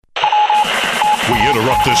We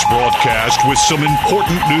interrupt this broadcast with some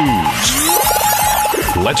important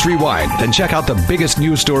news. Let's rewind and check out the biggest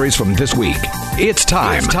news stories from this week. It's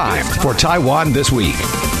time for Taiwan This Week.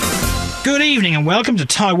 Good evening and welcome to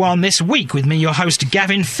Taiwan This Week with me, your host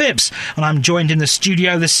Gavin Phipps. And I'm joined in the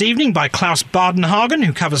studio this evening by Klaus Badenhagen,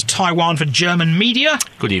 who covers Taiwan for German media.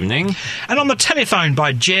 Good evening. And on the telephone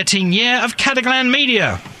by Jieting Ye of Cataglan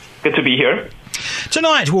Media. Good to be here.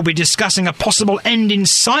 Tonight we'll be discussing a possible end in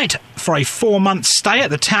sight for a 4-month stay at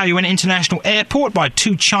the Taoyuan International Airport by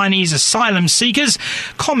 2 Chinese asylum seekers,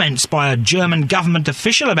 comments by a German government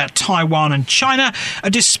official about Taiwan and China, a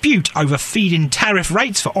dispute over feed-in tariff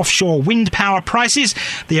rates for offshore wind power prices,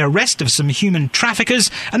 the arrest of some human traffickers,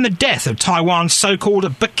 and the death of Taiwan's so-called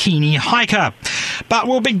bikini hiker. But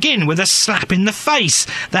we'll begin with a slap in the face,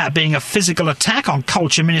 that being a physical attack on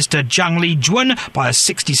Culture Minister Zhang Li-jun by a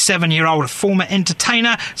 67-year-old former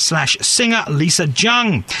entertainer/singer Lisa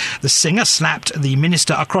Zhang. The singer slapped the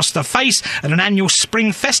minister across the face at an annual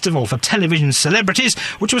spring festival for television celebrities,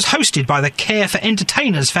 which was hosted by the Care for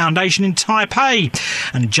Entertainers Foundation in Taipei.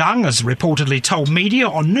 And Zhang has reportedly told media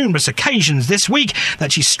on numerous occasions this week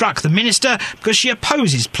that she struck the minister because she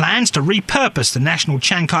opposes plans to repurpose the National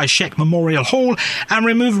Chiang Kai-shek Memorial Hall and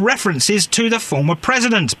remove references to the former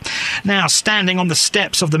president. Now, standing on the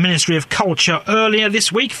steps of the Ministry of Culture earlier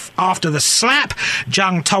this week after the slap,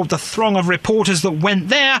 Zhang told the throng of reporters that went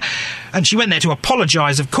there, and she went there to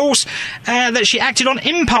apologise, of course, that she acted on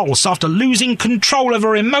impulse after losing control of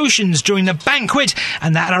her emotions during the banquet,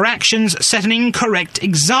 and that her actions set an incorrect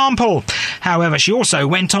example. However, she also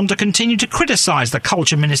went on to continue to criticise the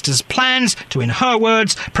culture minister's plans to, in her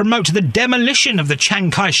words, promote the demolition of the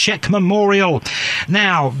Chiang Kai-shek Memorial.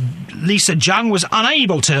 Now, Lisa Zhang was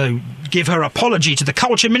unable to give her apology to the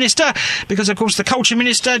culture minister because, of course, the culture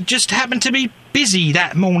minister just happened to be busy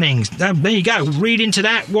that morning. There you go, read into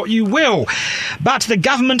that what you will. But the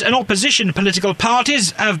government and opposition political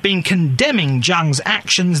parties have been condemning Zhang's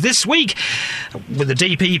actions this week, with the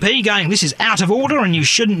DPP going, this is out of order and you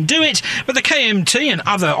shouldn't do it. But the KMT and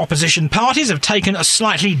other opposition parties have taken a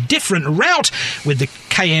slightly different route, with the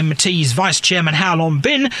KMT's Vice Chairman Hao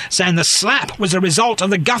Long-bin saying the slap was a result of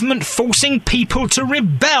the government forcing people to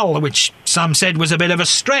rebel, which some said was a bit of a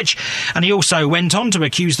stretch. And he also went on to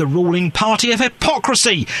accuse the ruling party of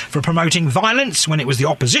hypocrisy for promoting violence when it was the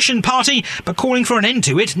opposition party, but calling for an end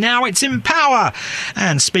to it now it's in power.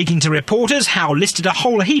 And speaking to reporters, Hao listed a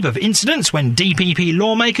whole heap of incidents when DPP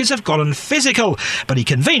lawmakers have gotten physical, but he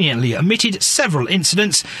conveniently omitted several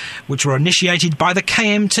incidents which were initiated by the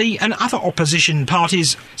KMT and other opposition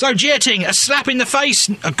parties. So, Jieting, a slap in the face,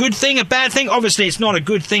 a good thing, a bad thing? Obviously it's not a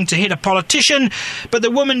good thing to hit a politician, but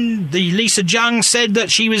the woman, the Lisa Zhang, said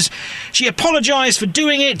that she apologised for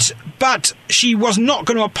doing it, but she was not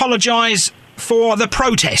going to apologise for the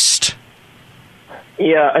protest.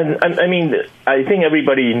 Yeah, and I mean, I think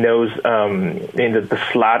everybody knows the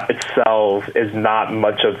slap itself is not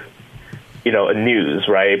much of, a news,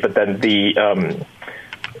 right? But then the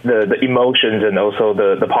emotions and also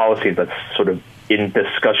the policy that's sort of in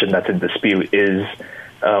discussion, that's in dispute, is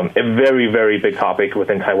a very, very big topic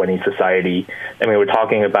within Taiwanese society. I mean, we're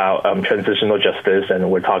talking about transitional justice, and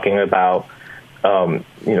we're talking about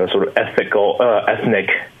sort of ethnic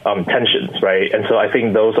tensions, right? And so I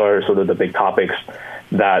think those are sort of the big topics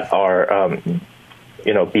that are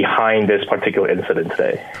behind this particular incident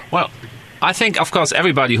today. Well, I think, of course,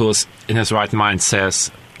 everybody who's in his right mind says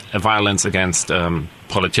violence against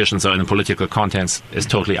politicians or in a political context is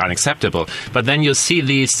totally unacceptable. But then you see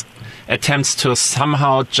these attempts to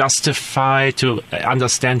somehow justify, to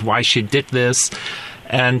understand why she did this.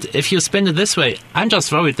 And if you spin it this way, I'm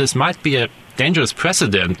just worried this might be a dangerous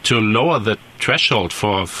precedent to lower the threshold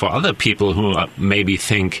for other people who maybe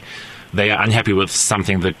think they are unhappy with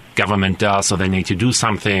something the government does, or they need to do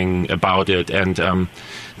something about it. And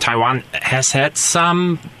Taiwan has had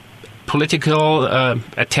some political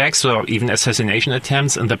attacks or even assassination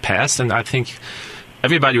attempts in the past, and I think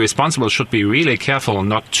everybody responsible should be really careful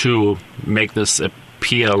not to make this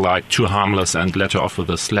appear like too harmless and let her off with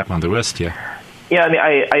a slap on the wrist here. Yeah, I mean,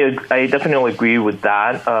 I definitely agree with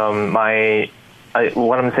that.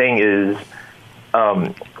 What I'm saying is, this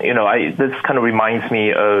kind of reminds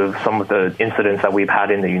me of some of the incidents that we've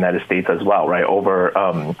had in the United States as well, right, over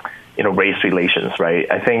race relations,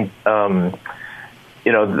 right? I think the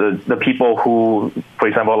people who, for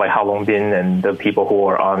example, like Hao Long-bin and the people who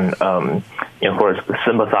are on, who are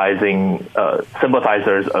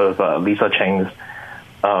sympathizers of Lisa Chang's,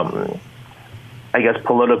 I guess,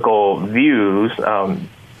 political views,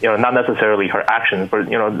 not necessarily her actions, but,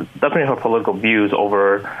 definitely her political views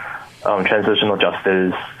over transitional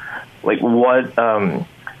justice, like what,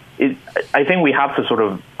 I think we have to sort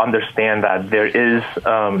of understand that there is,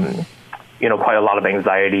 quite a lot of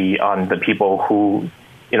anxiety on the people who,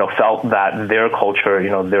 felt that their culture,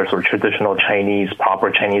 their sort of traditional Chinese,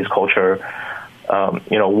 proper Chinese culture,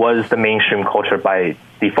 was the mainstream culture by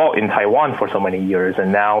default in Taiwan for so many years,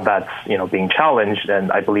 and now that's being challenged,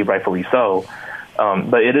 and I believe rightfully so.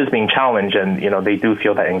 But it is being challenged, and they do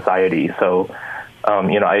feel that anxiety. So,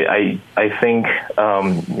 I think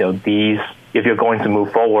these, if you're going to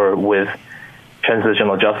move forward with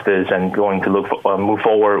transitional justice and going to move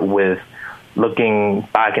forward with looking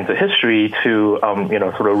back into history to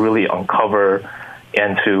sort of really uncover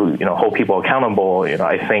and to hold people accountable,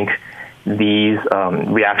 I think these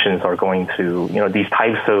reactions are going to, these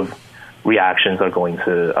types of reactions are going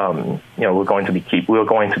to, we're going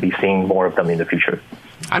to be seeing more of them in the future.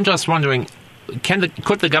 I'm just wondering,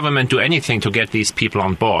 could the government do anything to get these people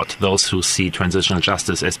on board, those who see transitional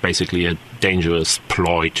justice as basically a dangerous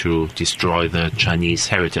ploy to destroy the Chinese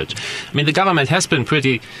heritage? I mean, the government has been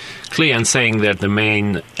pretty clear in saying that the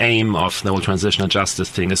main aim of the whole transitional justice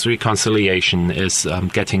thing is reconciliation, is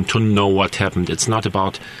getting to know what happened. It's not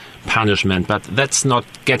about punishment, but that's not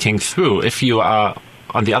getting through. If you are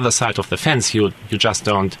on the other side of the fence, you just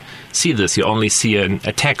don't see this. You only see an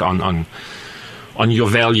attack on your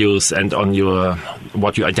values and on your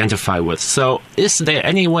what you identify with. So is there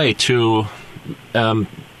any way to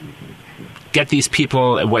get these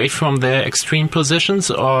people away from their extreme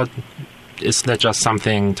positions, or is that just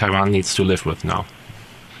something Taiwan needs to live with now?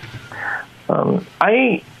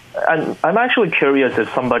 I'm actually curious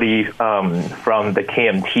if somebody from the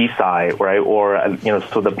KMT side, right, or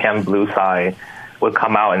so the Pan Blue side, would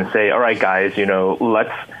come out and say, all right, guys,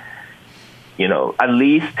 let's at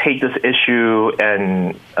least take this issue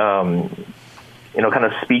and kind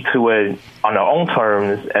of speak to it on our own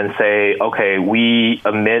terms and say, okay, we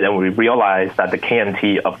admit and we realize that the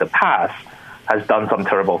KMT of the past has done some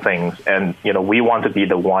terrible things, and we want to be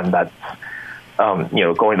the one that's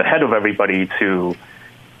going ahead of everybody to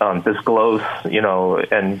disclose,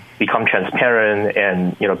 and become transparent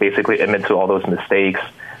and, basically admit to all those mistakes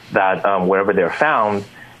that wherever they're found,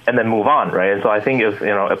 and then move on, right? And so I think if,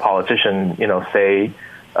 a politician, say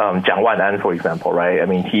Jiang Wan'an, for example, right? I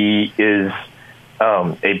mean, he is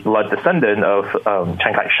a blood descendant of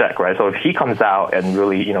Chiang Kai-shek, right? So if he comes out and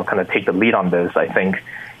really, kind of take the lead on this, I think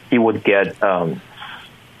he would get, I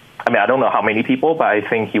don't know how many people, but I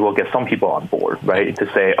think he will get some people on board, right?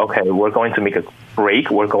 To say, okay, we're going to make a break.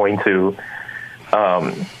 We're going to,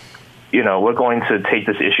 we're going to take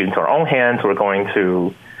this issue into our own hands. We're going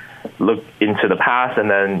to look into the past and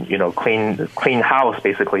then, clean house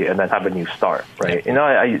basically, and then have a new start, right?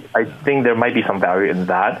 I think there might be some value in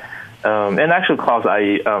that. And actually, Klaus,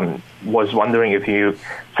 I was wondering if you,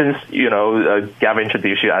 since, Gavin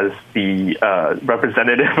introduced you as the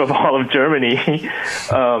representative of all of Germany,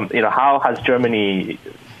 how has Germany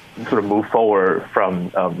sort of moved forward from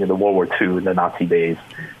the World War II and the Nazi days,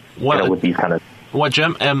 with these kind of...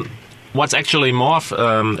 What's actually more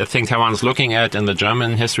a thing Taiwan is looking at in the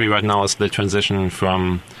German history right now is the transition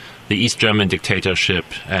from the East German dictatorship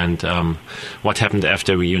and what happened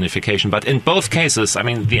after reunification. But in both cases, I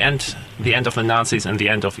mean, the end of the Nazis and the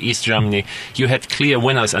end of East Germany, you had clear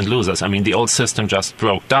winners and losers. I mean, the old system just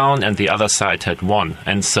broke down and the other side had won.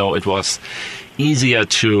 And so it was easier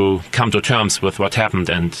to come to terms with what happened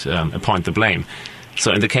and appoint the blame.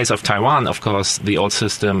 So in the case of Taiwan, of course, the old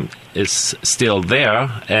system is still there,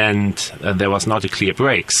 and there was not a clear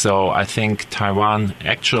break. So I think Taiwan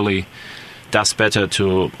actually does better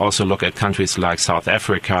to also look at countries like South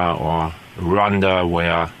Africa or Rwanda,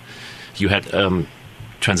 where you had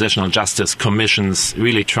transitional justice commissions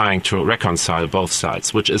really trying to reconcile both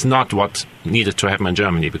sides, which is not what needed to happen in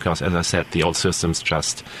Germany, because, as I said, the old systems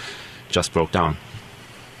just broke down.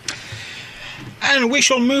 And we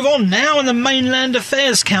shall move on now. And the Mainland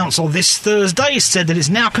Affairs Council this Thursday said that it's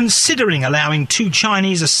now considering allowing 2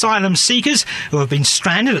 Chinese asylum seekers who have been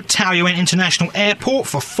stranded at Taoyuan International Airport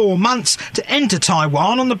for 4 months to enter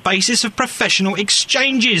Taiwan on the basis of professional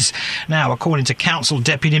exchanges. Now, according to Council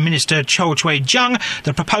Deputy Minister Cho Chui-jung,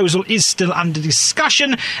 the proposal is still under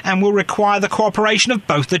discussion and will require the cooperation of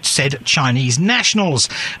both the said Chinese nationals.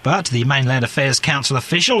 But the Mainland Affairs Council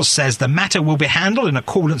official says the matter will be handled in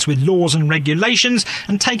accordance with laws and regulations Nations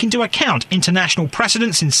and take into account international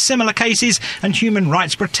precedents in similar cases and human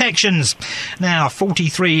rights protections. Now,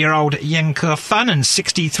 43-year-old Yang Ke-fan and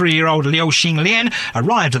 63-year-old Liu Xinlian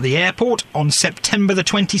arrived at the airport on September the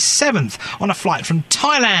 27th on a flight from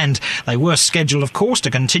Thailand. They were scheduled, of course, to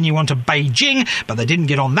continue on to Beijing, but they didn't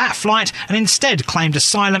get on that flight and instead claimed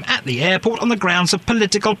asylum at the airport on the grounds of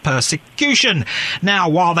political persecution. Now,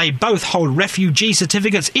 while they both hold refugee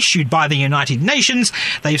certificates issued by the United Nations,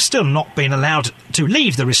 they've still not been allowed to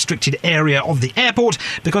leave the restricted area of the airport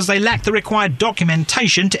because they lack the required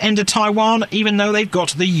documentation to enter Taiwan, even though they've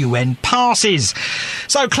got the UN passes.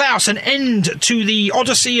 So, Klaus, an end to the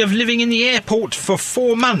odyssey of living in the airport for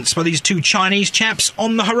 4 months for these two Chinese chaps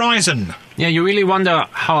on the horizon. Yeah, you really wonder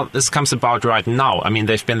how this comes about right now. I mean,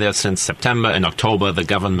 they've been there since September. In October, the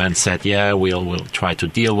government said, yeah, we'll try to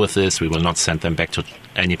deal with this. We will not send them back to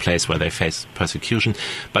any place where they face persecution.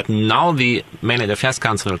 But now the Mainland Affairs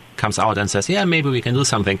Council comes out and says, yeah, maybe we can do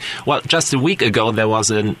something. Well, just a week ago, there was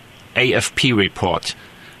an AFP report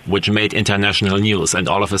which made international news, and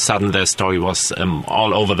all of a sudden their story was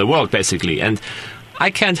all over the world, basically. And I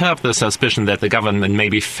can't help the suspicion that the government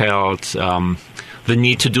maybe felt the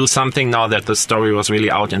need to do something now that the story was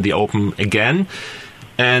really out in the open again.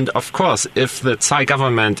 And of course, if the Tsai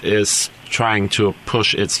government is trying to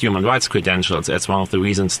push its human rights credentials, that's one of the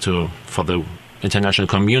reasons for the international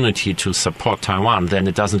community to support Taiwan, then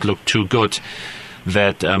it doesn't look too good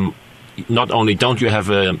that not only don't you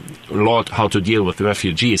have a law how to deal with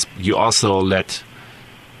refugees, you also let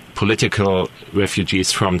political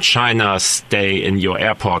refugees from China stay in your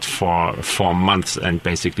airport for 4 months and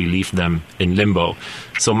basically leave them in limbo.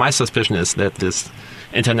 So my suspicion is that this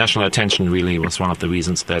international attention really was one of the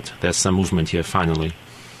reasons that there's some movement here finally.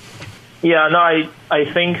 Yeah, no, I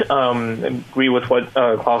think agree with what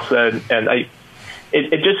Klaus said, and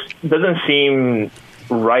it just doesn't seem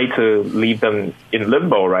right to leave them in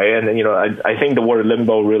limbo, right? And I think the word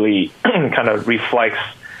limbo really kind of reflects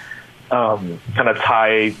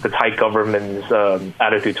the Thai government's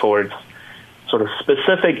attitude towards sort of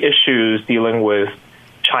specific issues dealing with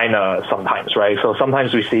China sometimes, right? So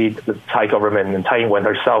sometimes we see the Thai government and Tsai Ing-wen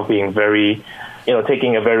herself being very,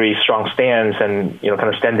 taking a very strong stance and,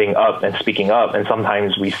 kind of standing up and speaking up. And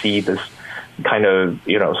sometimes we see this kind of,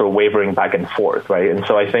 sort of wavering back and forth, right? And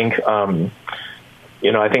so I think,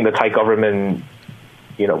 I think the Thai government,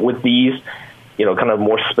 with these, kind of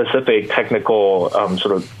more specific technical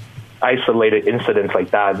sort of isolated incidents like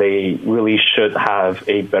that, they really should have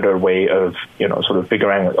a better way of, sort of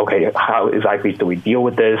figuring out, okay, how exactly do we deal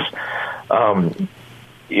with this?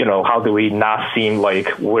 How do we not seem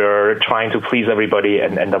like we're trying to please everybody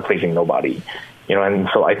and end up pleasing nobody? And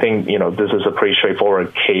so I think, this is a pretty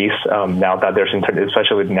straightforward case now that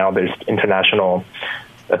especially now there's international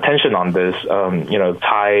attention on this.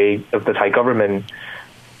 If the Thai government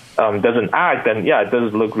doesn't act, then it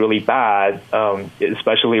does look really bad,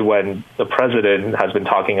 especially when the president has been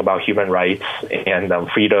talking about human rights and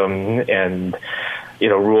freedom and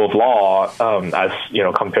rule of law as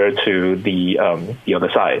compared to the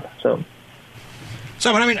other side. So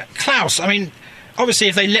I mean, Klaus, obviously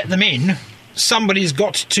if they let them in, somebody's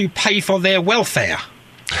got to pay for their welfare.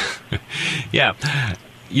 Yeah.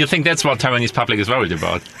 You think that's what Taiwanese public is worried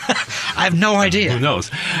about? I have no idea. Who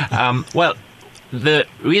knows? Well, the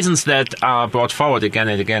reasons that are brought forward again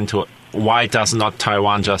and again to why does not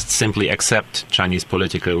Taiwan just simply accept Chinese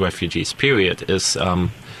political refugees, period, is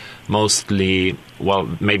mostly, well,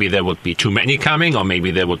 maybe there would be too many coming, or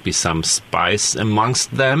maybe there would be some spies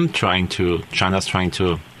amongst them China's trying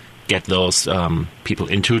to get those people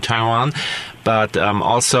into Taiwan, but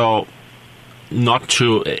also not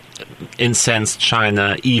to incense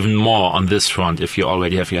China even more on this front if you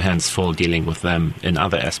already have your hands full dealing with them in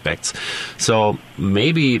other aspects. So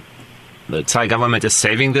maybe the Thai government is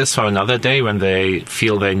saving this for another day when they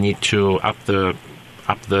feel they need to up the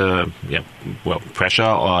pressure,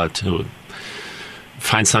 or to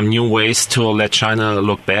find some new ways to let China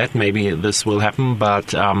look bad. Maybe this will happen,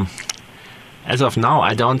 but as of now,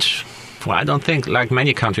 I don't think, like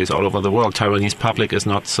many countries all over the world, Taiwanese public is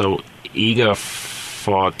not so eager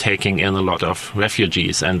for taking in a lot of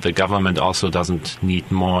refugees, and the government also doesn't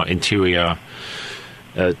need more interior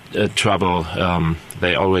trouble.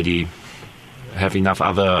 They already have enough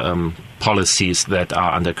other policies that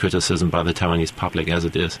are under criticism by the Taiwanese public as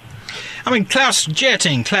it is.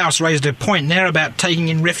 Klaus raised a point there about taking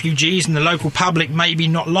in refugees and the local public maybe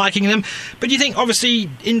not liking them. But do you think, obviously,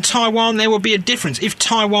 in Taiwan there would be a difference if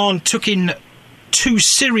Taiwan took in 2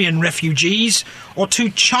 Syrian refugees or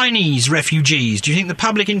 2 Chinese refugees? Do you think the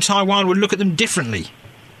public in Taiwan would look at them differently?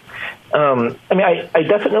 I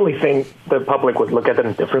definitely think the public would look at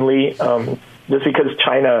them differently, just because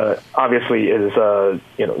China obviously is, has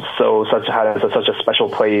such a special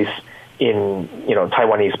place in,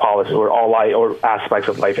 Taiwanese policy or aspects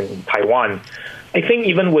of life in Taiwan. I think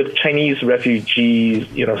even with Chinese refugees,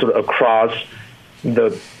 sort of across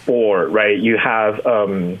the board, right? You have,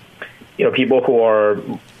 people who are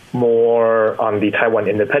more on the Taiwan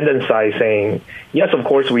independence side saying, yes, of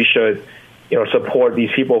course we should, support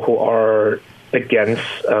these people who are against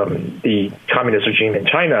the communist regime in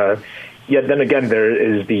China. Yet then again, there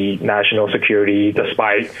is the national security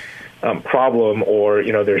despite problem, or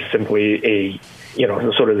there's simply a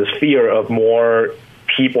sort of this fear of more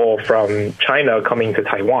people from China coming to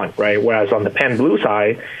Taiwan, right? Whereas on the pan-blue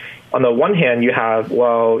side, on the one hand, you have,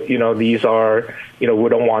 these are, we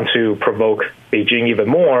don't want to provoke Beijing even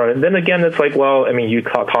more. And then again, it's like, you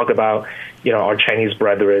talk about, our Chinese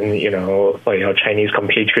brethren, our Chinese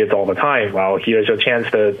compatriots all the time. Well, here's your chance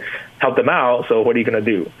to help them out. So what are you going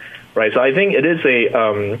to do? Right. So I think it is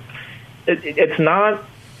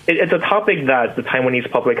it's a topic that the Taiwanese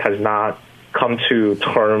public has not come to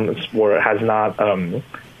terms or has not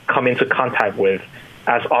come into contact with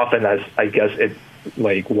as often as I guess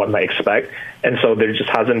one might expect. And so there just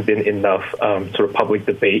hasn't been enough sort of public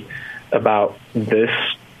debate about this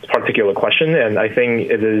particular question. And I think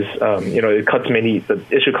it is, the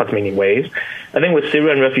issue cuts many ways. I think with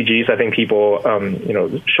Syrian refugees, I think people,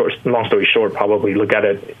 long story short, probably look at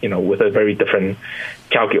it, with a very different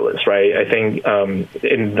calculus, right? I think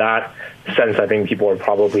in that sense, I think people are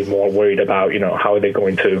probably more worried about, how are they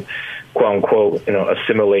going to, quote unquote,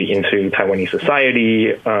 assimilate into Taiwanese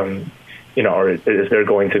society, or is there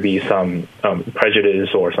going to be some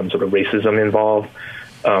prejudice or some sort of racism involved?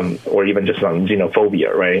 Or even just some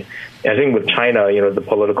xenophobia, right? And I think with China, the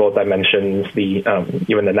political dimensions,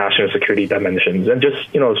 even the national security dimensions, and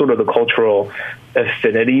just sort of the cultural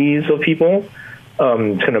affinities of people, it's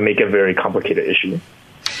going to make it a very complicated issue.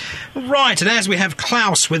 Right, and as we have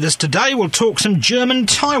Klaus with us today, we'll talk some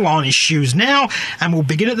German-Taiwan issues now, and we'll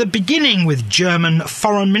begin at the beginning with German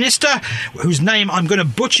Foreign Minister, whose name I'm going to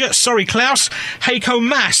butcher, sorry Klaus, Heiko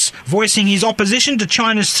Maas, voicing his opposition to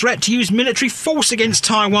China's threat to use military force against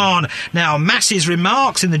Taiwan. Now, Maas's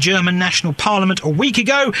remarks in the German National Parliament a week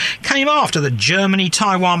ago came after the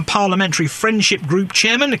Germany-Taiwan Parliamentary Friendship Group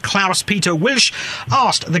chairman, Klaus-Peter Wilsch,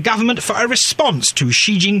 asked the government for a response to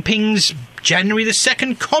Xi Jinping's January the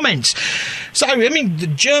 2nd comments. So,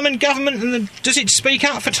 the German government, does it speak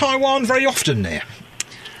out for Taiwan very often there?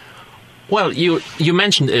 Well, you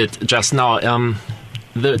mentioned it just now.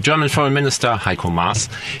 The German Foreign Minister, Heiko Maas,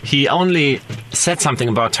 he only said something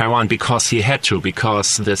about Taiwan because he had to,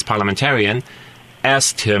 because this parliamentarian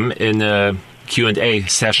asked him in a Q&A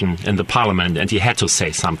session in the parliament, and he had to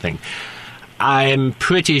say something. I'm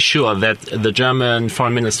pretty sure that the German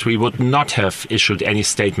Foreign Ministry would not have issued any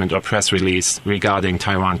statement or press release regarding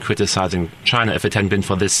Taiwan criticizing China if it hadn't been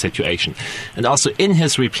for this situation. And also in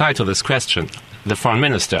his reply to this question, the Foreign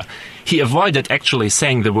Minister, he avoided actually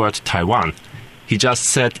saying the word Taiwan. He just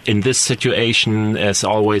said, in this situation, as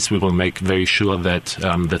always, we will make very sure that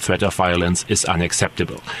the threat of violence is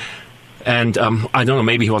unacceptable. And I don't know,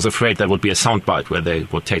 maybe he was afraid there would be a soundbite where they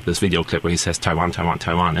would take this video clip where he says Taiwan, Taiwan,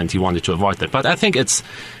 Taiwan, and he wanted to avoid that. But I think it's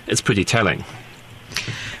pretty telling.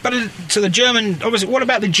 But so the German, obviously, what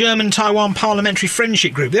about the German-Taiwan Parliamentary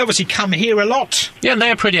Friendship Group? They obviously come here a lot. Yeah,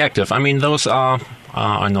 they are pretty active. Those are,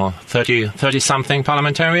 30-something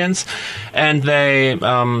parliamentarians, and they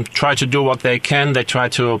try to do what they can. They try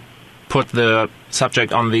to put the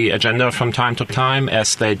subject on the agenda from time to time,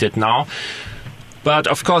 as they did now. But,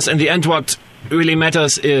 of course, in the end, what really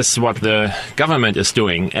matters is what the government is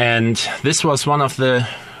doing. And this was one of the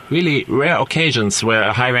really rare occasions where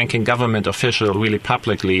a high-ranking government official really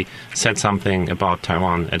publicly said something about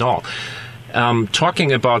Taiwan at all.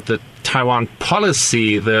 Talking about the Taiwan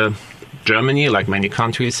policy, Germany, like many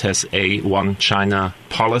countries, has a one-China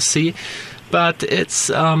policy. But it's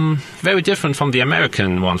very different from the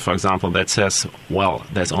American one, for example, that says, well,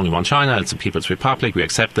 there's only one China, it's a People's Republic, we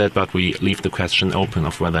accept that, but we leave the question open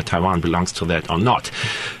of whether Taiwan belongs to that or not.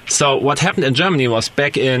 So what happened in Germany was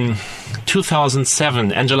back in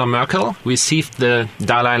 2007, Angela Merkel received the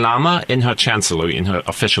Dalai Lama in her chancellery, in her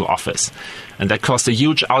official office. And that caused a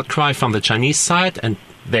huge outcry from the Chinese side, and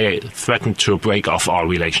they threatened to break off all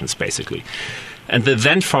relations, basically. And the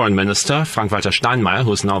then foreign minister, Frank-Walter Steinmeier,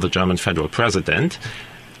 who is now the German federal president,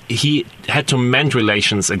 he had to mend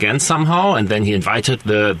relations again somehow, and then he invited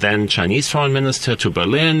the then Chinese foreign minister to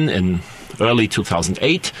Berlin in early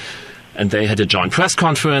 2008, and they had a joint press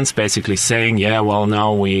conference basically saying, yeah, well,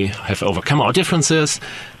 now we have overcome our differences.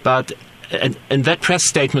 But in that press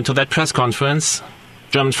statement to that press conference,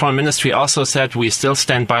 German Foreign Ministry also said we still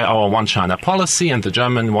stand by our one China policy, and the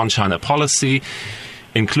German one China policy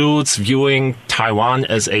includes viewing Taiwan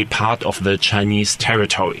as a part of the Chinese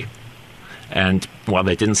territory. And, well,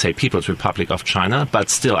 they didn't say People's Republic of China, but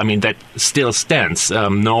still, I mean, that still stands.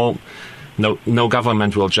 No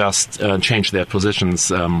government will just change their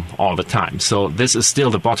positions all the time. So this is still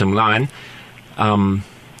the bottom line.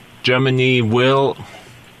 Germany will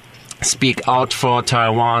speak out for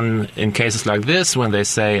Taiwan in cases like this when they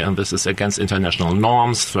say, and this is against international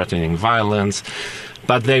norms, threatening violence,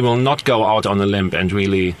 but they will not go out on a limb and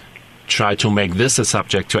really try to make this a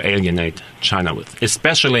subject to alienate China with,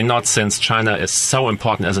 especially not since China is so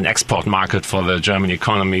important as an export market for the German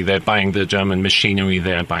economy. They're buying the German machinery,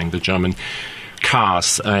 they're buying the German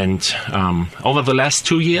cars, and over the last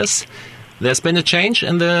 2 years, there's been a change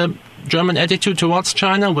in the German attitude towards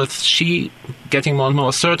China, with Xi getting more and more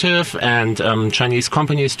assertive, and Chinese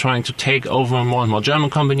companies trying to take over more and more German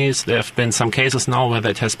companies. There have been some cases now where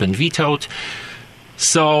that has been vetoed.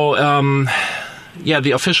 So,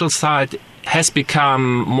 the official side has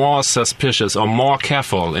become more suspicious or more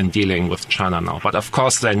careful in dealing with China now. But of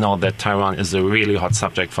course they know that Taiwan is a really hot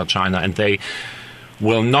subject for China, and they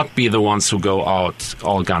will not be the ones who go out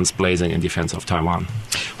all guns blazing in defense of Taiwan.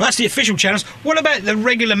 Well, that's the official channels. What about the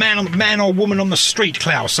regular man or woman on the street,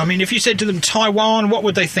 Klaus? I mean, if you said to them Taiwan, what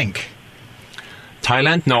would they think?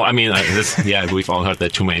 Thailand? No, I mean, we've all heard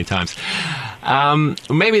that too many times.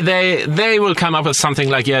 Maybe they will come up with something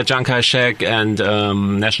like, Chiang Kai-shek and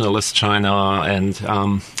nationalist China, and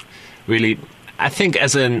really, I think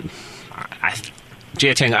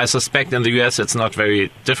Jieteng, I suspect in the US it's not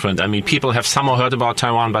very different. I mean, people have somehow heard about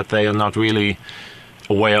Taiwan, but they are not really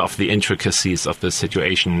aware of the intricacies of the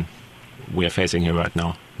situation we are facing here right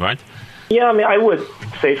now, right? Yeah, I mean, I would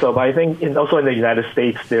say so, but I think also in the United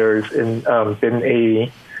States there's been a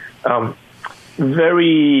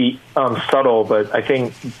very subtle, but I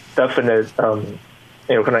think definite, kind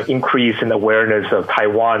of increase in awareness of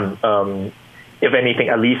Taiwan, if anything,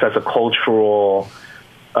 at least as a cultural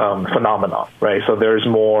phenomenon, right? So there's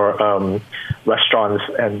more restaurants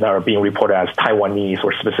that are being reported as Taiwanese,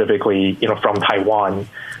 or specifically, from Taiwan.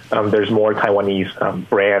 There's more Taiwanese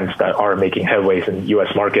brands that are making headways in the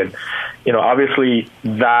U.S. market. Obviously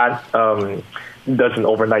that doesn't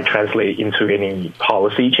overnight translate into any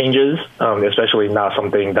policy changes, especially not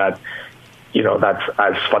something that, that's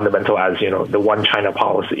as fundamental as, the one China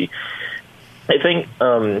policy. I think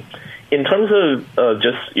in terms of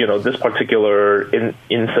just, this particular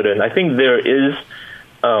incident, I think there is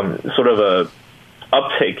sort of a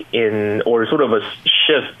uptick in, or sort of a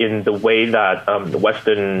shift in the way that the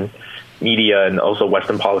Western media and also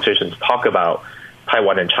Western politicians talk about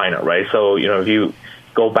Taiwan and China, right? So, if you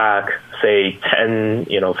go back, say, 10,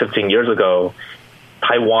 15 years ago,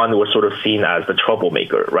 Taiwan was sort of seen as the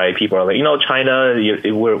troublemaker, right? People are like, China,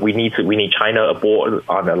 we need China aboard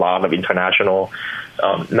on a lot of international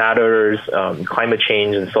matters, climate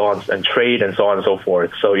change and so on, and trade and so on and so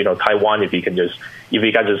forth. So, Taiwan, if you can just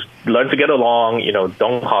learn to get along,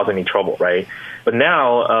 don't cause any trouble, right? But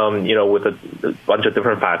now, with a bunch of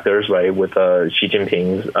different factors, right, with Xi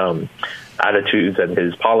Jinping's attitudes and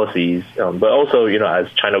his policies, but also,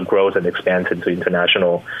 as China grows and expands into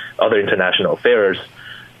other international affairs,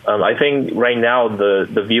 I think right now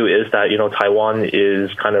the view is that, Taiwan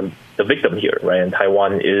is kind of the victim here, right? And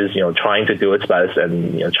Taiwan is, trying to do its best,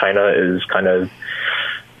 and, China is kind of,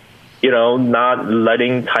 not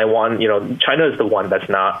letting Taiwan, China is the one that's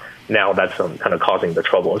kind of causing the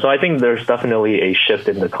trouble. So I think there's definitely a shift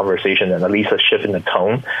in the conversation, and at least a shift in the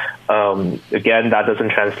tone. Again, that doesn't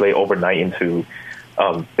translate overnight into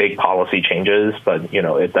big policy changes, but,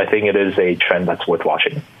 I think it is a trend that's worth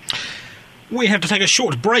watching. We have to take a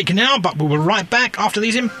short break now, but we'll be right back after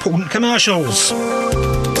these important commercials.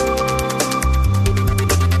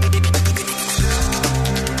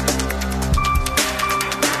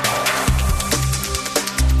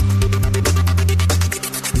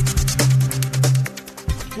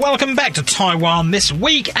 Welcome back to Taiwan This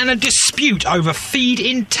Week, and a dispute over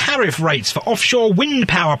feed-in tariff rates for offshore wind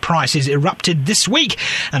power prices erupted this week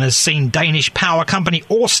and has seen Danish power company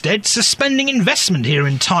Ørsted suspending investment here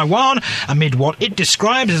in Taiwan amid what it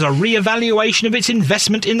describes as a re-evaluation of its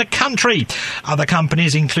investment in the country. Other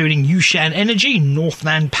companies, including Yushan Energy,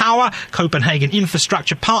 Northland Power, Copenhagen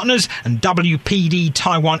Infrastructure Partners and WPD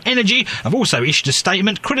Taiwan Energy, have also issued a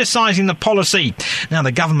statement criticising the policy. Now,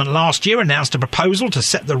 the government last year announced a proposal to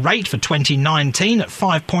set the the rate for 2019 at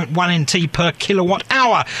 5.1 NT per kilowatt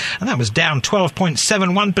hour, and that was down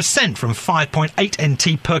 12.71% from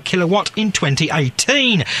 5.8 NT per kilowatt in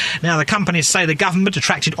 2018. Now, the companies say the government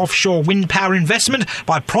attracted offshore wind power investment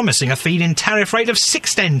by promising a feed-in tariff rate of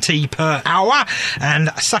 6 NT per hour, and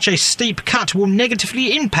such a steep cut will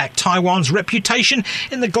negatively impact Taiwan's reputation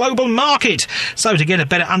in the global market. So, to get a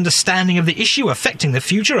better understanding of the issue affecting the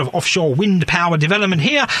future of offshore wind power development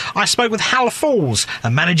here, I spoke with Hal Falls,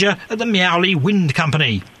 a manager at the Miaoli Wind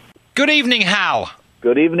Company. Good evening, Hal.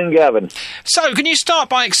 Good evening, Gavin. So, can you start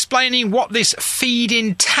by explaining what this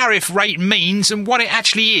feed-in tariff rate means and what it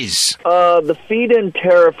actually is? The feed-in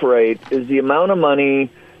tariff rate is the amount of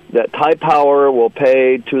money that Taipower will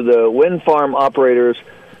pay to the wind farm operators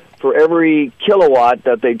for every kilowatt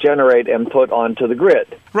that they generate and put onto the grid.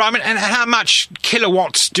 Right, I mean, and how much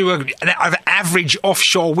kilowatts do an average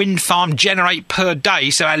offshore wind farm generate per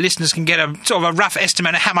day, so our listeners can get a sort of a rough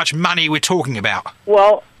estimate of how much money we're talking about?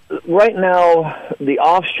 Well, right now, the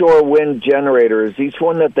offshore wind generators, each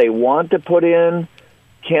one that they want to put in,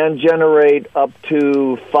 can generate up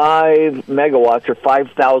to 5 megawatts or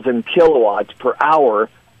 5,000 kilowatts per hour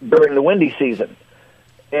during the windy season.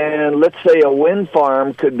 And let's say a wind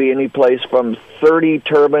farm could be any place from 30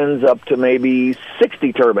 turbines up to maybe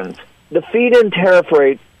 60 turbines. The feed-in tariff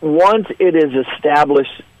rate, once it is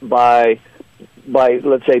established by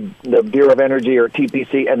let's say, the Bureau of Energy or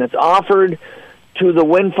TPC, and it's offered to the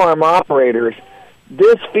wind farm operators,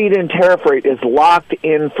 this feed-in tariff rate is locked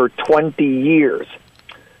in for 20 years.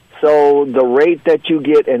 So the rate that you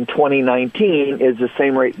get in 2019 is the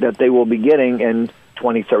same rate that they will be getting in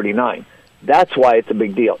 2039. That's why it's a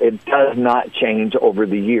big deal. It does not change over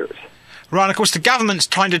the years. Right, of course, the government's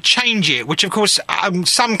trying to change it, which, of course,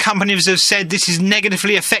 some companies have said this is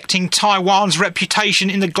negatively affecting Taiwan's reputation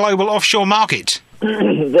in the global offshore market.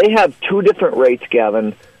 They have two different rates,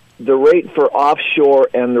 Gavin, the rate for offshore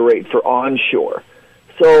and the rate for onshore.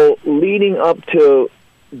 So leading up to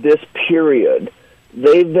this period,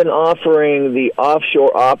 they've been offering the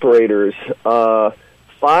offshore operators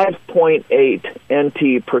 5.8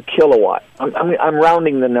 NT per kilowatt. I'm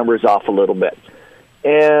rounding the numbers off a little bit.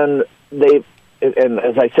 And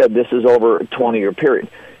as I said, this is over a 20-year period.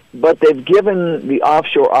 But they've given the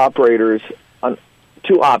offshore operators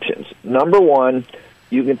two options. Number one,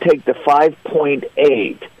 you can take the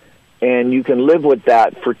 5.8 and you can live with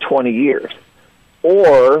that for 20 years.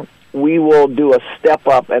 Or we will do a step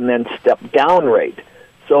up and then step down rate.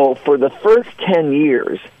 So for the first 10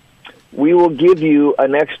 years, we will give you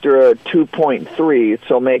an extra 2.3,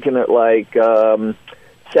 so making it like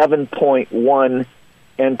 7.1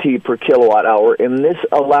 NT per kilowatt hour, and this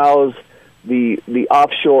allows the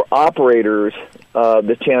offshore operators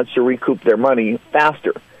the chance to recoup their money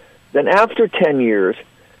faster. Then after 10 years,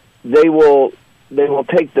 they will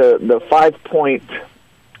take the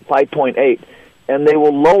 5.8 and they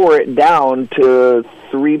will lower it down to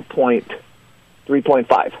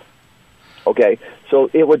 3.5. Okay, so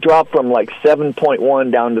it would drop from like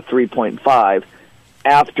 7.1 down to 3.5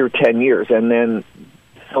 after 10 years, and then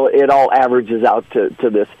so it all averages out to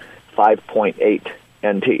this 5.8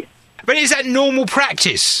 NT. But is that normal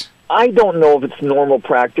practice? I don't know if it's normal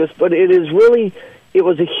practice, but it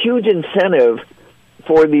was a huge incentive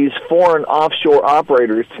for these foreign offshore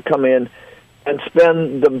operators to come in and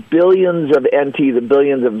spend the billions of NT, the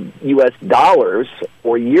billions of US dollars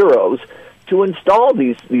or euros, to install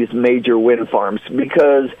these major wind farms,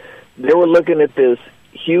 because they were looking at this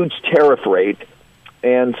huge tariff rate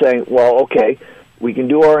and saying, well, okay, we can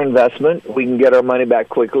do our investment, we can get our money back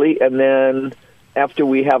quickly, and then after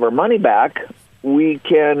we have our money back, we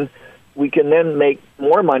can then make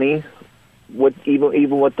more money with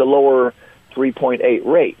even with the lower 3.8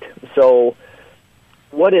 rate. So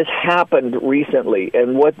what has happened recently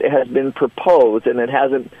and what has been proposed, and it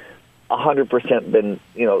hasn't 100% been,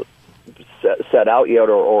 set out yet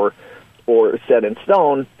or set in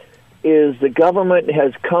stone, is the government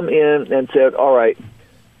has come in and said, all right,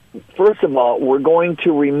 first of all, we're going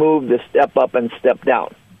to remove the step up and step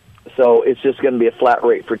down. So it's just going to be a flat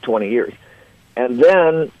rate for 20 years. And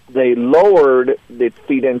then they lowered the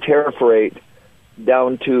feed-in tariff rate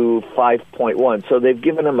down to 5.1. So they've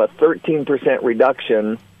given them a 13%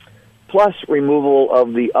 reduction plus removal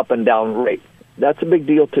of the up and down rate. That's a big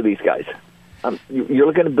deal to these guys. You're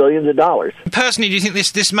looking at billions of dollars. Personally, do you think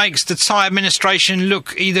this makes the Thai administration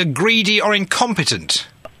look either greedy or incompetent?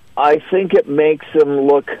 I think it makes them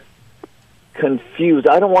look confused.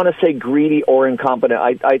 I don't want to say greedy or incompetent.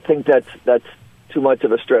 I think that's too much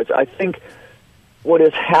of a stretch. I think what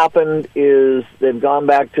has happened is they've gone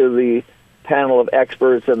back to the panel of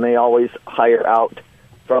experts, and they always hire out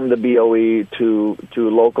from the BOE to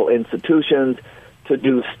local institutions to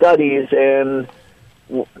do studies, and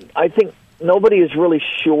I think nobody is really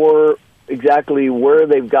sure exactly where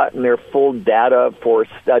they've gotten their full data for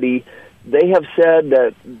study. They have said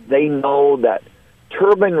that they know that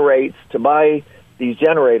turbine rates to buy these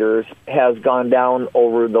generators has gone down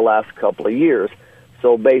over the last couple of years.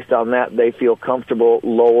 So based on that, they feel comfortable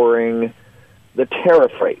lowering the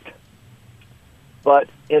tariff rate. But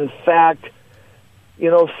in fact,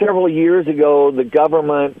 several years ago, the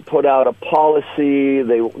government put out a policy.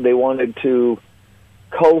 They wanted to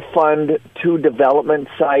co-fund 2 development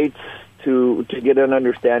sites to get an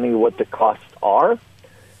understanding of what the costs are.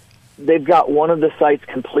 They've got one of the sites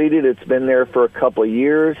completed. It's been there for a couple of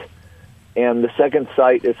years, and the second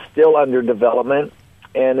site is still under development.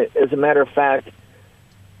 And as a matter of fact,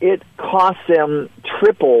 it costs them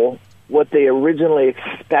triple what they originally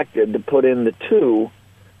expected to put in the 2,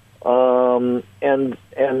 and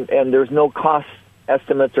there's no cost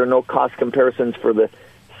estimates or no cost comparisons for the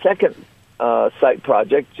second site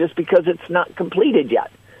project just because it's not completed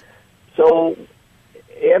yet. So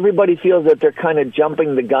everybody feels that they're kind of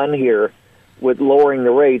jumping the gun here with lowering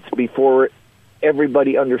the rates before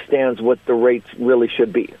everybody understands what the rates really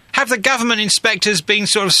should be. Have the government inspectors been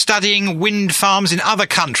sort of studying wind farms in other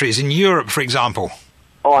countries, in Europe, for example?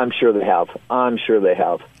 Oh, I'm sure they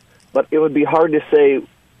have. But it would be hard to say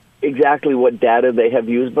exactly what data they have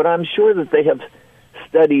used, but I'm sure that they have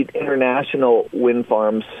studied international wind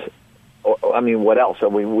farms. I mean, what else?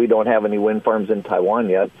 We don't have any wind farms in Taiwan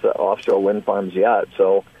yet, offshore wind farms yet,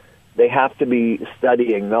 so they have to be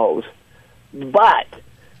studying those. But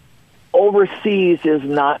overseas is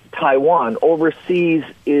not Taiwan. Overseas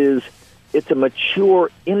it's a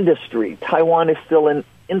mature industry. Taiwan is still an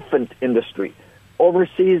infant industry.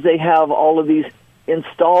 Overseas, they have all of these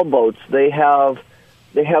install boats. They have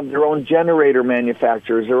their own generator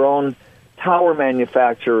manufacturers, their own tower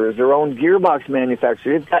manufacturers, their own gearbox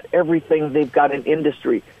manufacturers. They've got everything. They've got an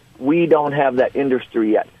industry. We don't have that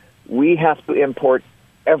industry yet. We have to import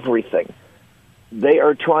everything. They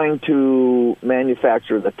are trying to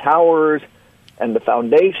manufacture the towers and the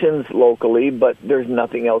foundations locally, but there's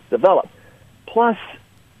nothing else developed. Plus,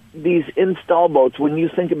 these install boats, when you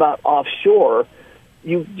think about offshore,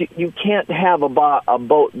 you can't have a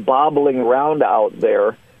boat bobbling around out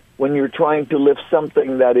there when you're trying to lift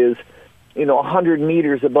something that is 100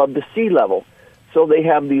 meters above the sea level. So they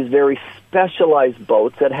have these very specialized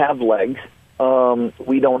boats that have legs.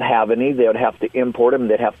 We don't have any. They would have to import them.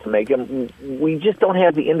 They'd have to make them. We just don't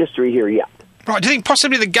have the industry here yet. Right. Do you think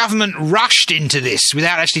possibly the government rushed into this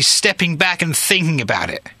without actually stepping back and thinking about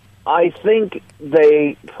it? I think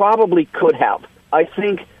they probably could have. I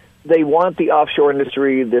think they want the offshore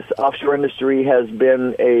industry. This offshore industry has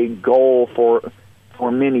been a goal for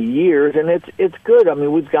many years, and it's good. I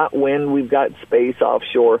mean, we've got wind, we've got space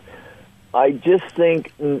offshore. I just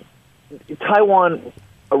think Taiwan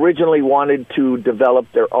originally wanted to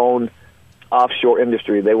develop their own offshore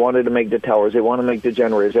industry. They wanted to make the towers, they want to make the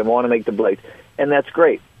generators, they want to make the blades, and that's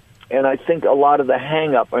great. And I think a lot of the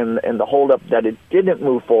hang-up and the hold-up that it didn't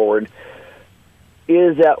move forward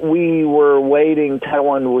is that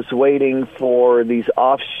Taiwan was waiting for these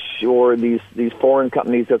offshore, these foreign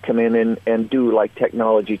companies to come in and do like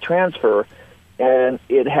technology transfer, and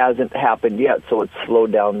it hasn't happened yet, so it's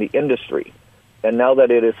slowed down the industry. And now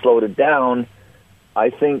that it has slowed it down, I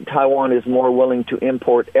think Taiwan is more willing to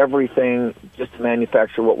import everything just to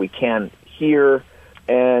manufacture what we can here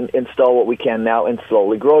and install what we can now and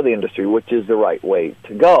slowly grow the industry, which is the right way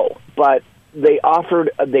to go. But they offered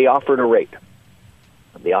a rate.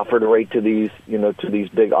 They offered a rate to these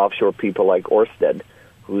big offshore people like Ørsted,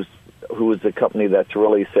 who is the company that's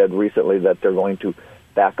really said recently that they're going to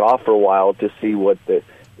back off for a while to see what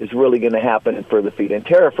is really going to happen for the feed-in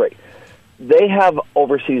tariff rate. They have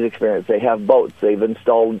overseas experience. They have boats. They've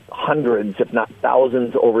installed hundreds, if not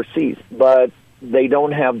thousands, overseas. But they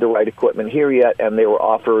don't have the right equipment here yet, and they were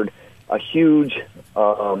offered a huge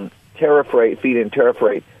tariff rate, feed-in tariff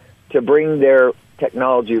rate, to bring their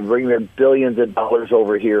technology, bring their billions of dollars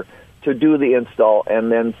over here to do the install,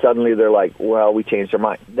 and then suddenly they're like, well, we changed our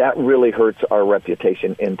mind. That really hurts our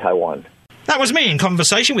reputation in Taiwan. That was me in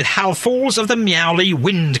conversation with Hal Falls of the Miaoli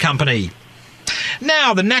Wind Company.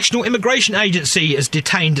 Now, the National Immigration Agency has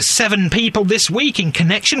detained 7 people this week in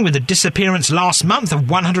connection with the disappearance last month of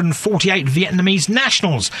 148 Vietnamese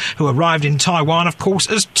nationals who arrived in Taiwan, of course,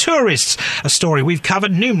 as tourists, a story we've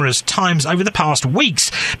covered numerous times over the past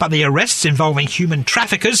weeks. But the arrests involving human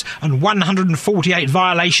traffickers and 148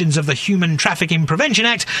 violations of the Human Trafficking Prevention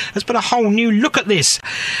Act has put a whole new look at this.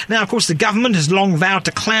 Now, of course, the government has long vowed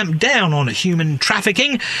to clamp down on human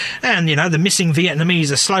trafficking, and, the missing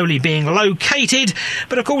Vietnamese are slowly being located.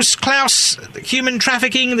 But, of course, Klaus, human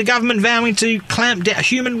trafficking, the government vowing to clamp down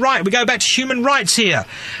human rights. We go back to human rights here.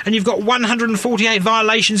 And you've got 148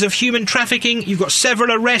 violations of human trafficking, you've got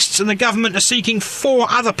several arrests, and the government are seeking 4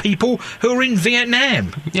 other people who are in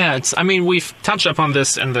Vietnam. Yeah, we've touched upon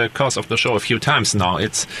this in the course of the show a few times now.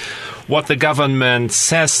 It's what the government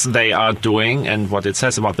says they are doing and what it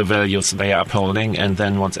says about the values they are upholding, and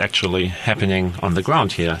then what's actually happening on the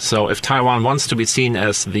ground here. So if Taiwan wants to be seen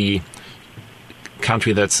as the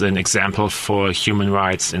country that's an example for human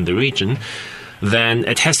rights in the region, then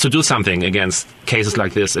it has to do something against cases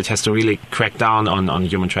like this. It has to really crack down on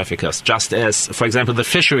human traffickers. Just as, for example, the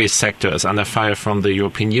fisheries sector is under fire from the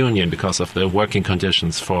European Union because of the working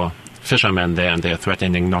conditions for fishermen there, and they're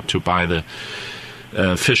threatening not to buy the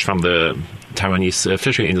fish from the Taiwanese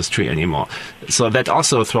fishery industry anymore. So that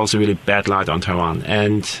also throws a really bad light on Taiwan.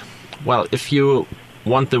 And, well, if you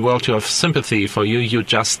want the world to have sympathy for you, you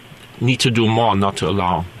just need to do more not to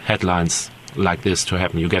allow headlines like this to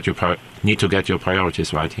happen. You need to get your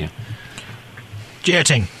priorities right here.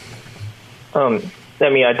 Jieting.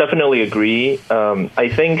 I definitely agree. I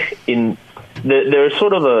think there's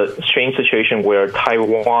sort of a strange situation where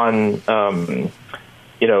Taiwan,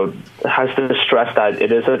 has to stress that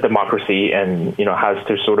it is a democracy and, has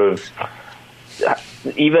to sort of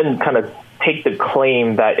even kind of take the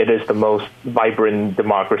claim that it is the most vibrant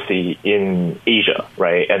democracy in Asia,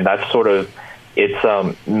 right? And that's sort of its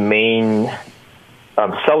main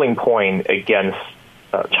selling point against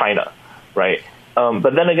China, right?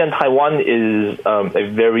 But then again, Taiwan is a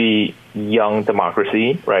very young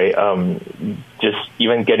democracy, right? Just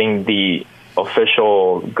even getting the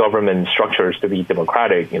official government structures to be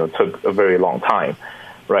democratic, took a very long time,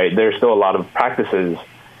 right? There's still a lot of practices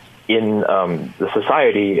in the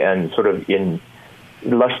society and sort of in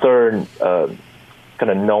lesser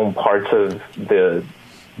kind of known parts of the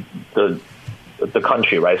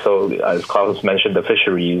country, right? So as Klaus mentioned, the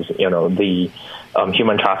fisheries, the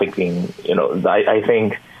human trafficking, I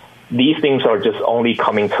think these things are just only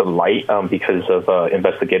coming to light because of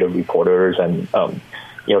investigative reporters and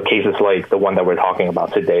cases like the one that we're talking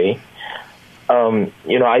about today.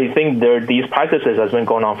 I think these practices has been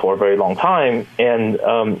going on for a very long time, and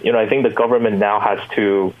I think the government now has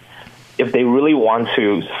to, if they really want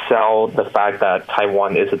to sell the fact that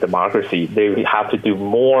Taiwan is a democracy, they have to do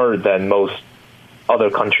more than most other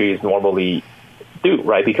countries normally do,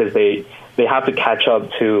 right? Because they have to catch up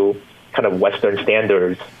to kind of Western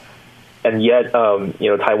standards, and yet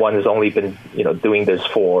Taiwan has only been doing this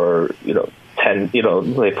for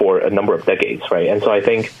for a number of decades, right? And so I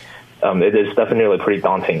think it is definitely a pretty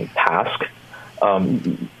daunting task.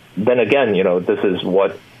 Then again, this is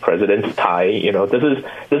what President Tsai, this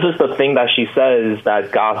is the thing that she says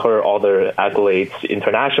that got her all the accolades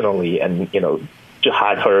internationally, and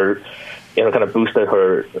had her kind of boosted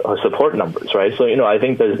her support numbers, right? So I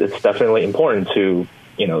think that it's definitely important to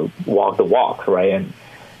walk the walk, right? And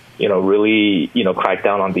really crack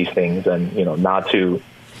down on these things, and not to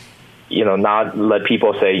not let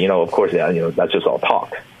people say of course that's just all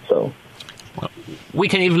talk. So we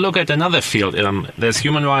can even look at another field. There's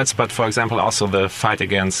human rights, but for example also the fight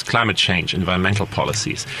against climate change, environmental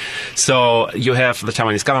policies. So you have the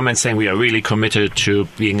Taiwanese government saying we are really committed to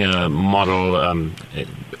being a model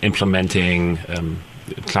implementing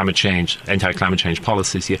climate change, anti-climate change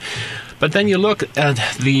policies here. But then you look at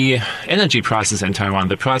the energy prices in Taiwan,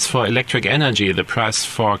 the price for electric energy, the price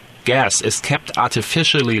for gas is kept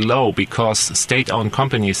artificially low because state-owned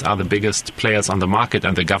companies are the biggest players on the market,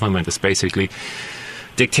 and the government is basically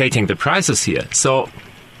dictating the prices here. So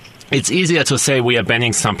it's easier to say we are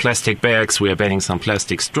banning some plastic bags, we are banning some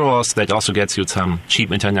plastic straws. That also gets you some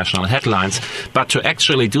cheap international headlines. But to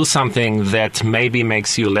actually do something that maybe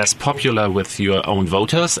makes you less popular with your own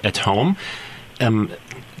voters at home,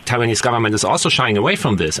 Taiwanese government is also shying away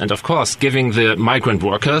from this. And of course, giving the migrant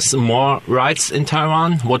workers more rights in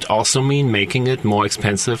Taiwan would also mean making it more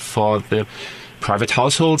expensive for the private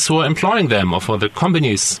households who are employing them, or for the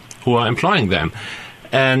companies who are employing them.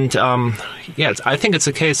 And I think it's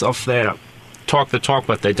a case of they talk the talk,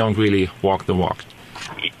 but they don't really walk the walk.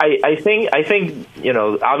 I think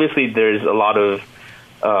obviously there's a lot of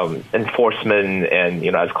enforcement and,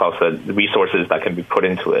 as Klaus said, the resources that can be put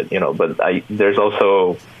into it, but there's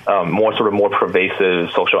also more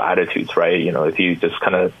pervasive social attitudes, right? If you just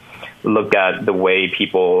kind of look at the way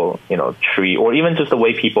people, treat, or even just the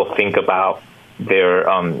way people think about their,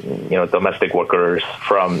 domestic workers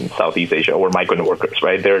from Southeast Asia or migrant workers,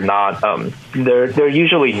 right? They're not, they're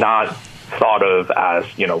usually not thought of as,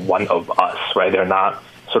 one of us, right? They're not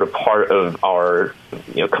sort of part of our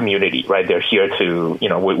community, right? They're here to,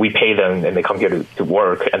 we pay them and they come here to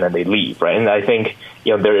work and then they leave, right? And I think,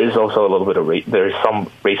 there is also a little bit of there's some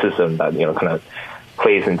racism that, kind of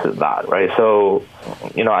plays into that, right? So,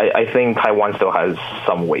 I think Taiwan still has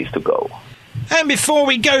some ways to go. And before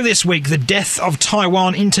we go this week, the death of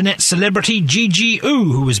Taiwan internet celebrity Gigi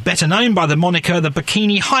Wu, who was better known by the moniker the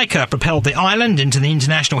Bikini Hiker, propelled the island into the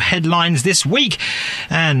international headlines this week.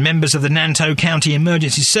 And members of the Nantou County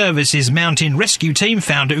Emergency Services Mountain Rescue Team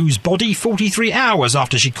found Wu's body 43 hours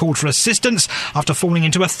after she called for assistance after falling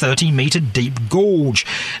into a 30-metre deep gorge.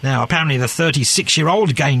 Now, apparently the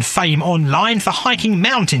 36-year-old gained fame online for hiking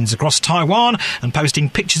mountains across Taiwan and posting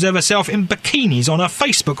pictures of herself in bikinis on her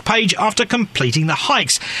Facebook page after completing the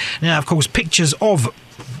hikes. Now, of course, pictures of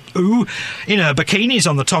Wu in her bikinis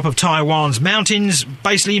on the top of Taiwan's mountains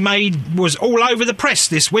basically was all over the press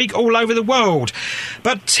this week, all over the world.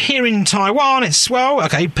 But here in Taiwan,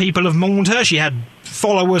 people have mourned her. She had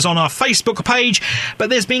followers on her Facebook page, but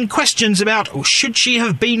there's been questions about should she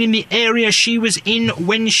have been in the area she was in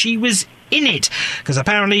when she was in it, because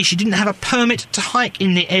apparently she didn't have a permit to hike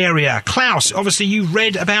in the area. Klaus, obviously you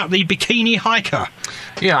read about the Bikini Hiker.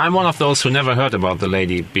 Yeah, I'm one of those who never heard about the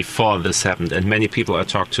lady before this happened, and many people I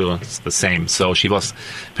talked to the same. So she was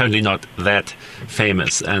apparently not that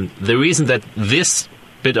famous. And the reason that this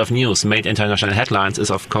bit of news made international headlines is,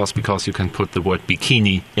 of course, because you can put the word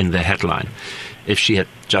bikini in the headline. If she had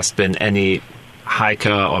just been any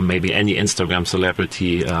hiker or maybe any Instagram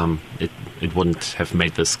celebrity, it wouldn't have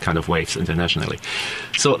made this kind of waves internationally.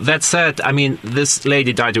 So that said, I mean, this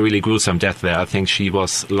lady died a really gruesome death there. I think she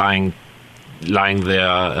was lying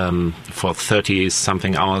there for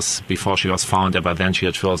 30-something hours before she was found, but then she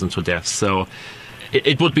had frozen to death. So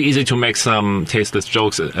it would be easy to make some tasteless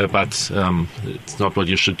jokes, but it's not what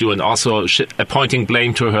you should do. And also pointing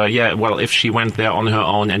blame to her, if she went there on her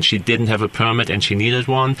own and she didn't have a permit and she needed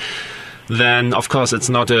one, then of course it's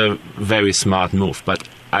not a very smart move. But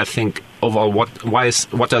I think overall,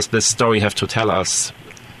 what does this story have to tell us,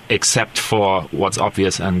 except for what's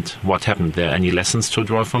obvious and what happened there? Any lessons to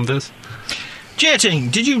draw from this? Jieting,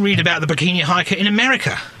 did you read about the Bikini Hiker in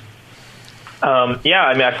America?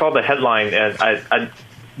 I saw the headline, and I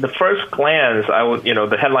the first glance,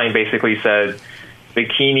 the headline basically said,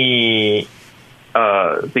 bikini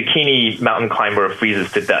mountain climber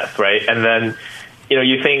freezes to death, right? And then,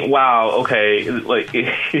 you think, wow, okay,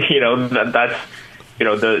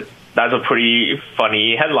 that's a pretty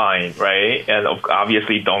funny headline, right? And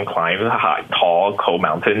obviously don't climb high, tall, cold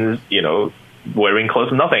mountains, wearing close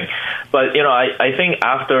to nothing. But, I think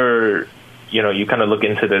after, you kind of look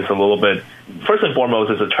into this a little bit, first and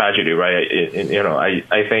foremost, it's a tragedy, right?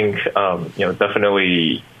 I think,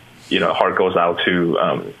 definitely, heart goes out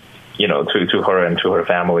to, to her and to her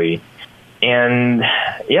family. And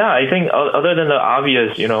I think other than the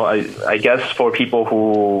obvious, I guess for people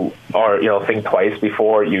who are, think twice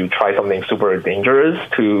before you try something super dangerous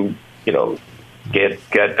to, get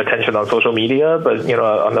attention on social media. But,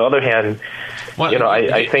 on the other hand,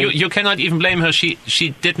 I think you cannot even blame her. She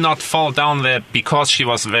did not fall down there because she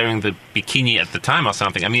was wearing the bikini at the time or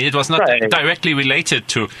something. I mean, it was not directly related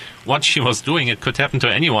to what she was doing. It could happen to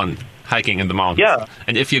anyone hiking in the mountains. Yeah.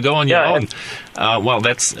 And if you go on your own,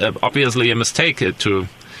 that's obviously a mistake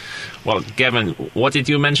Gavin, what did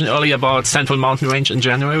you mention earlier about Central Mountain Range in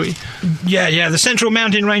January? Yeah, the Central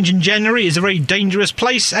Mountain Range in January is a very dangerous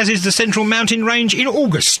place, as is the Central Mountain Range in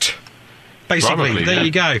August. Basically, probably, there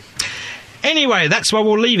you go. Anyway, that's where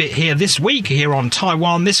we'll leave it here this week, here on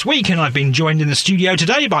Taiwan This Week, and I've been joined in the studio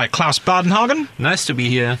today by Klaus Badenhagen. Nice to be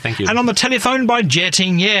here, thank you. And on the telephone by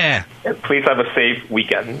Jieting Ye. Please have a safe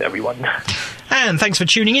weekend, everyone. And thanks for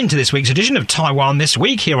tuning in to this week's edition of Taiwan This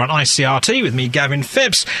Week here on ICRT with me, Gavin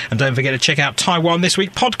Phipps. And don't forget to check out Taiwan This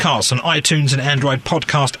Week podcasts on iTunes and Android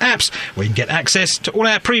podcast apps, where you can get access to all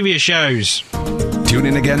our previous shows. Tune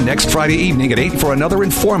in again next Friday evening at 8 for another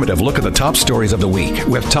informative look at the top stories of the week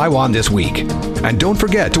with Taiwan This Week. And don't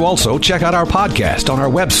forget to also check out our podcast on our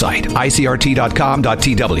website, icrt.com.tw.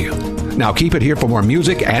 Now keep it here for more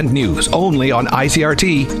music and news only on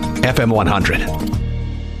ICRT FM 100.